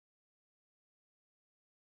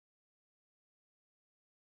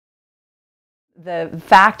The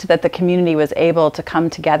fact that the community was able to come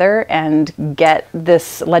together and get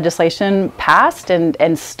this legislation passed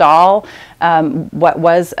and stall what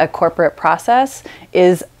was a corporate process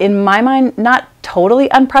is, in my mind, not totally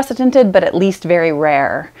unprecedented, but at least very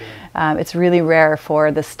rare. It's really rare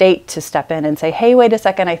for the state to step in and say, hey, wait a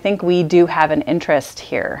second, I think we do have an interest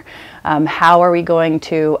here. How are we going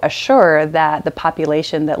to assure that the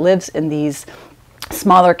population that lives in these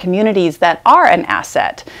smaller communities that are an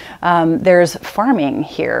asset? There's farming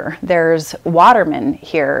here, there's watermen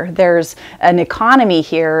here, there's an economy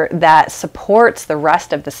here that supports the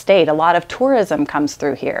rest of the state. A lot of tourism comes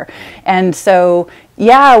through here. And so,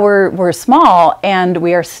 yeah, we're small and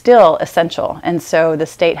we are still essential. And so the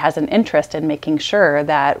state has an interest in making sure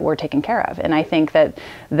that we're taken care of. And I think that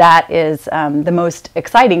that is the most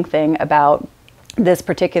exciting thing about this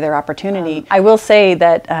particular opportunity. I will say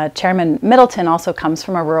that Chairman Middleton also comes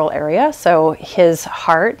from a rural area, so his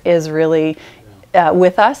heart is really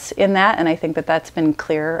with us in that, and I think that that's been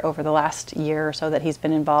clear over the last year or so that he's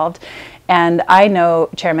been involved. And I know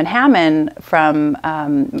Chairman Hammond from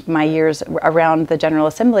my years around the General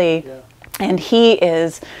Assembly. Yeah. And he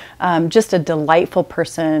is just a delightful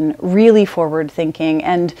person, really forward-thinking.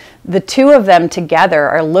 And the two of them together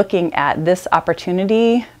are looking at this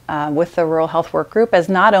opportunity with the Rural Health Work Group as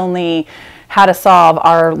not only how to solve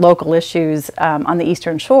our local issues on the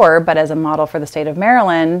Eastern Shore, but as a model for the state of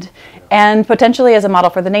Maryland and potentially as a model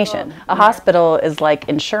for the nation. A hospital is like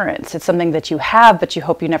insurance. It's something that you have, but you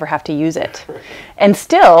hope you never have to use it. And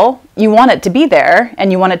still, you want it to be there,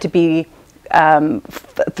 and you want it to be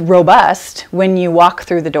robust when you walk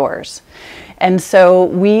through the doors. And so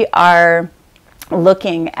we are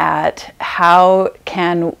looking at how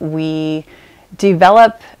can we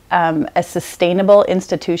develop a sustainable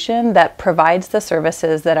institution that provides the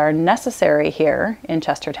services that are necessary here in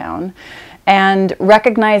Chestertown and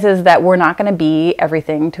recognizes that we're not going to be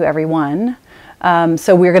everything to everyone.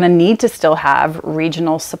 So we're going to need to still have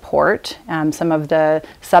regional support. Some of the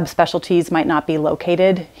subspecialties might not be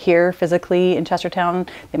located here physically in Chestertown.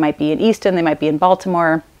 They might be in Easton, they might be in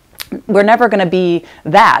Baltimore. We're never going to be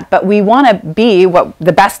that, but we want to be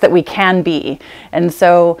the best that we can be. And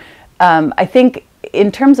so I think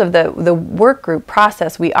in terms of the work group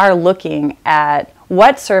process, we are looking at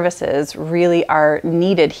what services really are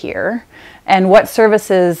needed here and what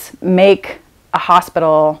services make a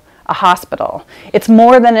hospital a hospital. It's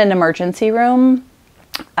more than an emergency room.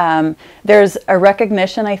 There's a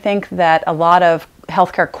recognition, I think, that a lot of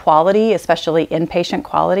healthcare quality, especially inpatient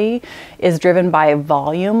quality, is driven by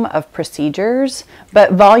volume of procedures,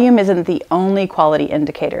 but volume isn't the only quality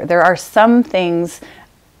indicator. There are some things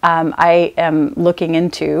I am looking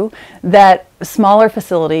into that smaller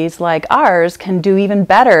facilities like ours can do even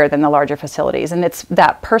better than the larger facilities. And it's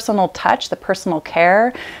that personal touch, the personal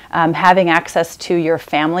care, having access to your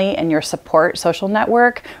family and your support social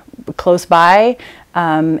network close by,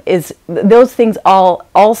 those things all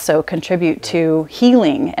also contribute to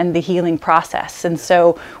healing and the healing process. And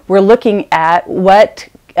so we're looking at what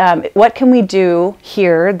can we do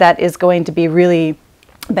here that is going to be really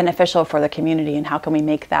beneficial for the community, and how can we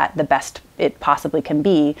make that the best it possibly can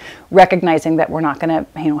be, recognizing that we're not going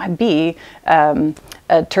to be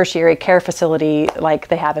a tertiary care facility like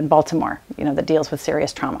they have in Baltimore, that deals with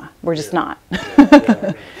serious trauma. We're just not.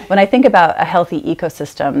 When I think about a healthy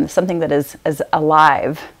ecosystem, something that is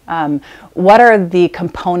alive, what are the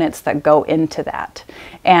components that go into that?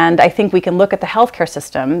 And I think we can look at the healthcare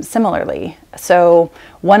system similarly. So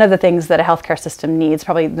one of the things that a healthcare system needs,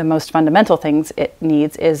 probably the most fundamental things it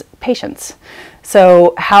needs, is patience.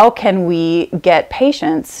 So how can we get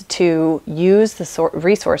patients to use the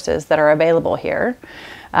resources that are available here?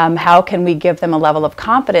 How can we give them a level of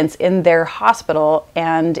confidence in their hospital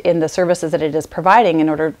and in the services that it is providing in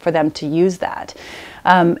order for them to use that?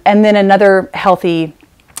 And then another healthy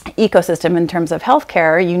ecosystem in terms of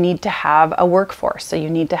healthcare, you need to have a workforce. So you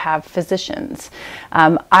need to have physicians.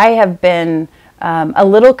 I have been a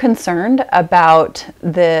little concerned about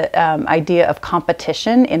the idea of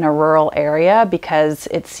competition in a rural area, because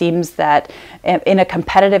it seems that in a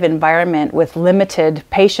competitive environment with limited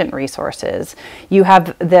patient resources, you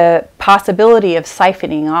have the possibility of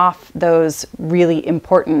siphoning off those really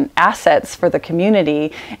important assets for the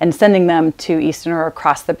community and sending them to Easton or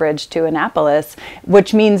across the bridge to Annapolis,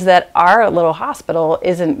 which means that our little hospital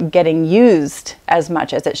isn't getting used as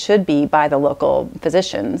much as it should be by the local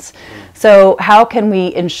physicians. So how can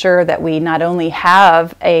we ensure that we not only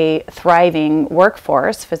have a thriving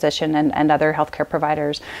workforce, physician and other healthcare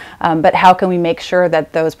providers, but how can we make sure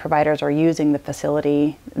that those providers are using the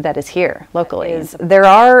facility that is here locally? There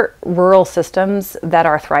are rural systems that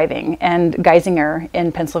are thriving, and Geisinger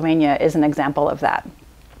in Pennsylvania is an example of that.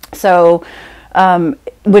 So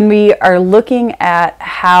when we are looking at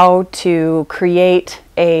how to create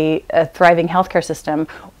a thriving healthcare system,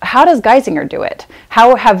 how does Geisinger do it?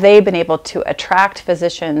 How have they been able to attract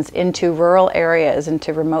physicians into rural areas,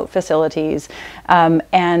 into remote facilities,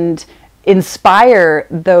 and inspire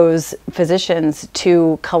those physicians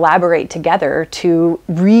to collaborate together to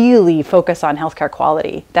really focus on healthcare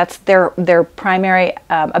quality? That's their primary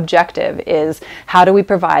objective, is how do we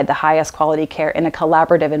provide the highest quality care in a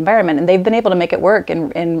collaborative environment? And they've been able to make it work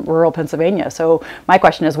in rural Pennsylvania. So my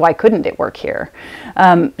question is, why couldn't it work here?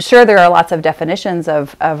 Sure, there are lots of definitions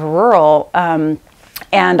of rural,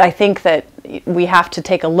 and I think that we have to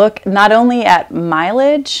take a look not only at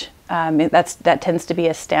mileage. That tends to be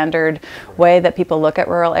a standard way that people look at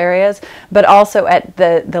rural areas, but also at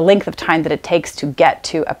the length of time that it takes to get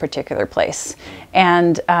to a particular place.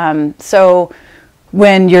 And so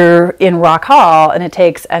when you're in Rock Hall and it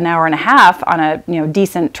takes an hour and a half on a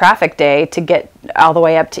decent traffic day to get all the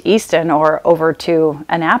way up to Easton or over to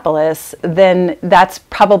Annapolis, then that's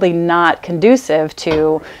probably not conducive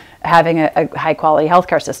to having a high quality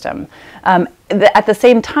healthcare system. At the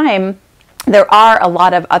same time, there are a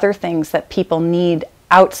lot of other things that people need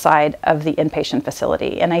outside of the inpatient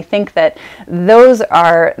facility. And I think that those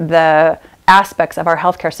are the aspects of our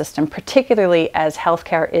healthcare system, particularly as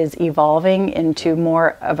healthcare is evolving into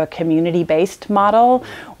more of a community-based model,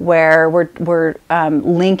 where we're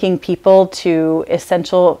linking people to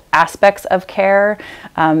essential aspects of care.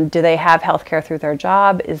 Do they have healthcare through their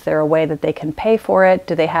job? Is there a way that they can pay for it?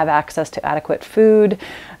 Do they have access to adequate food?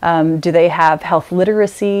 Do they have health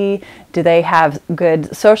literacy? Do they have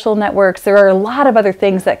good social networks? There are a lot of other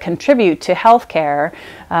things that contribute to healthcare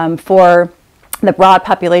for the broad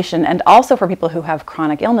population, and also for people who have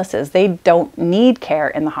chronic illnesses. They don't need care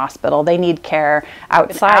in the hospital. They need care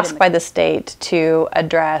outside. Asked by the state to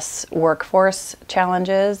address workforce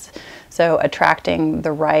challenges, so attracting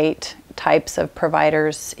the right types of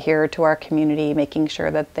providers here to our community, making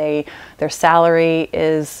sure that their salary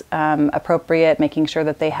is appropriate, making sure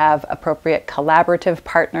that they have appropriate collaborative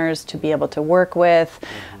partners to be able to work with,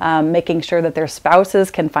 making sure that their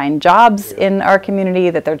spouses can find jobs in our community,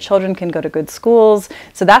 that their children can go to good schools.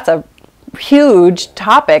 So that's a huge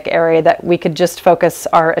topic area that we could just focus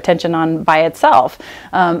our attention on by itself.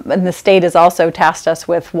 And the state has also tasked us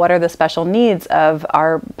with what are the special needs of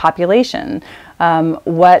our population.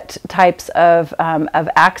 What types of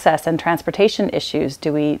access and transportation issues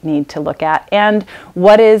do we need to look at? And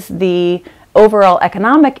what is the overall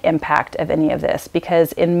economic impact of any of this?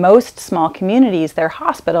 Because in most small communities, their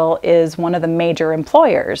hospital is one of the major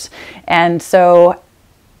employers. And so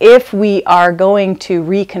if we are going to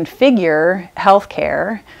reconfigure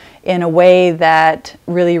healthcare in a way that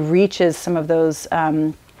really reaches some of those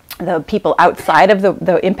the people outside of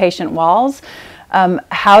the inpatient walls,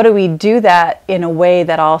 how do we do that in a way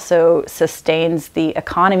that also sustains the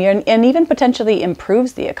economy and even potentially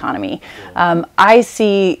improves the economy? I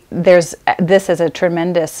see this as a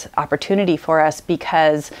tremendous opportunity for us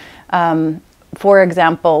because, for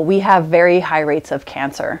example, we have very high rates of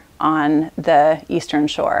cancer on the Eastern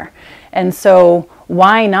Shore. And so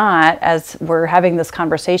why not, as we're having this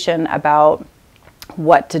conversation about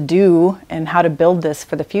what to do and how to build this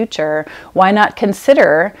for the future, why not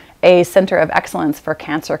consider a center of excellence for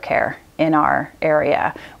cancer care in our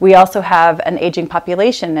area? We also have an aging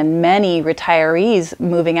population and many retirees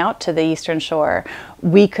moving out to the Eastern Shore.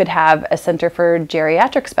 We could have a center for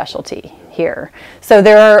geriatric specialty here. So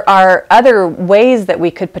there are other ways that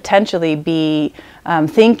we could potentially be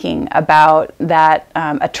thinking about that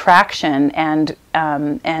attraction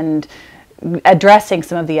and addressing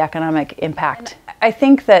some of the economic impact. I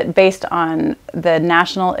think that based on the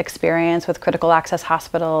national experience with critical access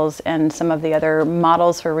hospitals and some of the other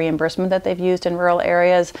models for reimbursement that they've used in rural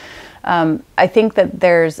areas, I think that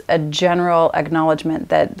there's a general acknowledgement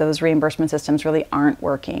that those reimbursement systems really aren't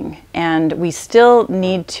working. And we still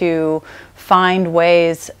need to find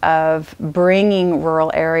ways of bringing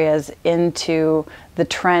rural areas into the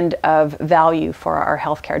trend of value for our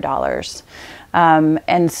healthcare dollars.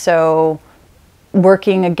 And so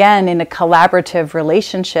working again in a collaborative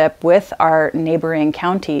relationship with our neighboring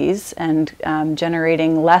counties and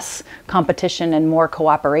generating less competition and more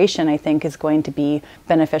cooperation, I think, is going to be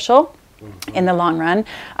beneficial in the long run.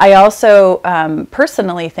 I also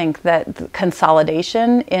personally think that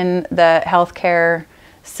consolidation in the healthcare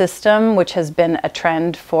system, which has been a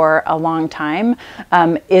trend for a long time,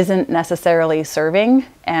 isn't necessarily serving.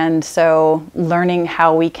 And so learning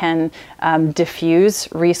how we can diffuse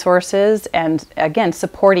resources and, again,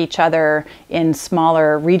 support each other in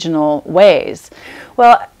smaller regional ways.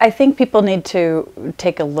 Well, I think people need to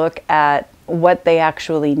take a look at what they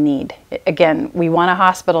actually need. Again, we want a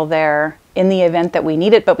hospital there in the event that we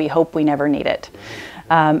need it, but we hope we never need it.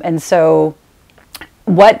 And so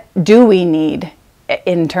what do we need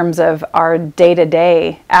in terms of our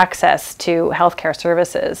day-to-day access to healthcare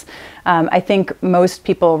services? I think most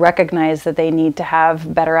people recognize that they need to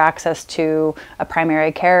have better access to a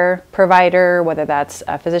primary care provider, whether that's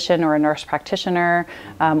a physician or a nurse practitioner,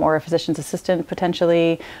 or a physician's assistant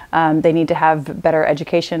potentially. They need to have better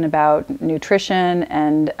education about nutrition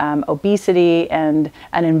and obesity, and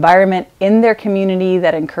an environment in their community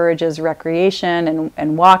that encourages recreation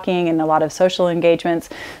and walking and a lot of social engagements.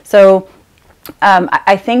 So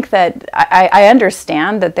I think that I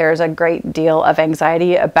understand that there's a great deal of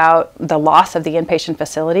anxiety about the loss of the inpatient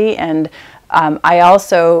facility, and I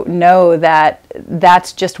also know that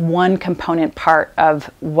that's just one component part of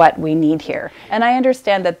what we need here. And I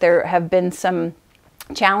understand that there have been some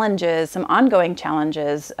challenges, some ongoing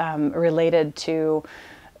challenges related to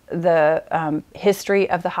the history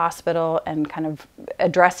of the hospital and kind of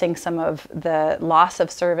addressing some of the loss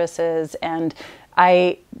of services, and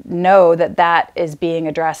I know that that is being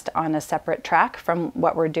addressed on a separate track from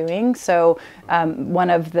what we're doing. So one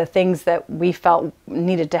of the things that we felt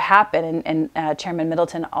needed to happen, and Chairman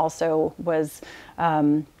Middleton also was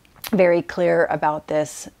very clear about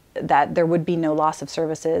this, that there would be no loss of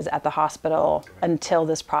services at the hospital until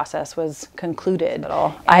this process was concluded.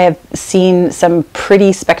 I have seen some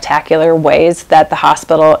pretty spectacular ways that the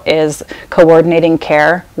hospital is coordinating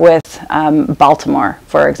care with Baltimore,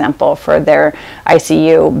 for example, for their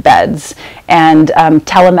ICU beds. And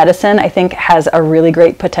telemedicine, I think, has a really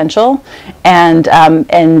great potential, and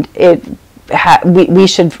we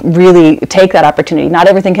should really take that opportunity. Not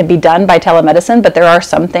everything can be done by telemedicine, but there are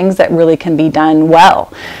some things that really can be done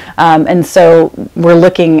well. And so we're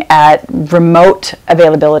looking at remote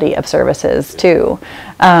availability of services too.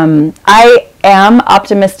 I am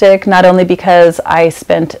optimistic, not only because I've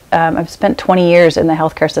spent 20 years in the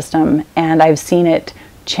healthcare system, and I've seen it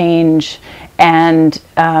change, and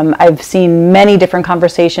I've seen many different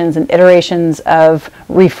conversations and iterations of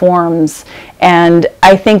reforms, and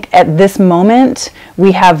I think at this moment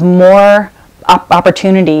we have more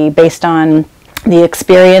opportunity based on the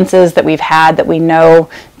experiences that we've had that we know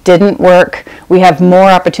didn't work. We have more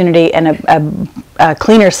opportunity and a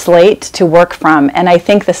cleaner slate to work from, and I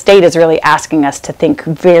think the state is really asking us to think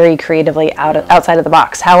very creatively outside of the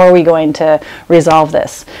box. How are we going to resolve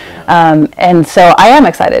this? And so I am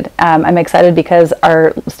excited. I'm excited because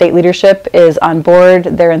our state leadership is on board.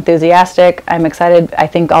 They're enthusiastic. I'm excited. I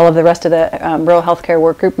think all of the rest of the rural healthcare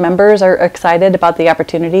work group members are excited about the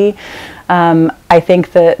opportunity. I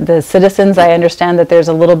think the citizens, I understand that there's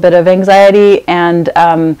a little bit of anxiety, and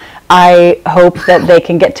I hope that they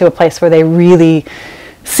can get to a place where they really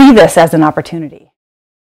see this as an opportunity.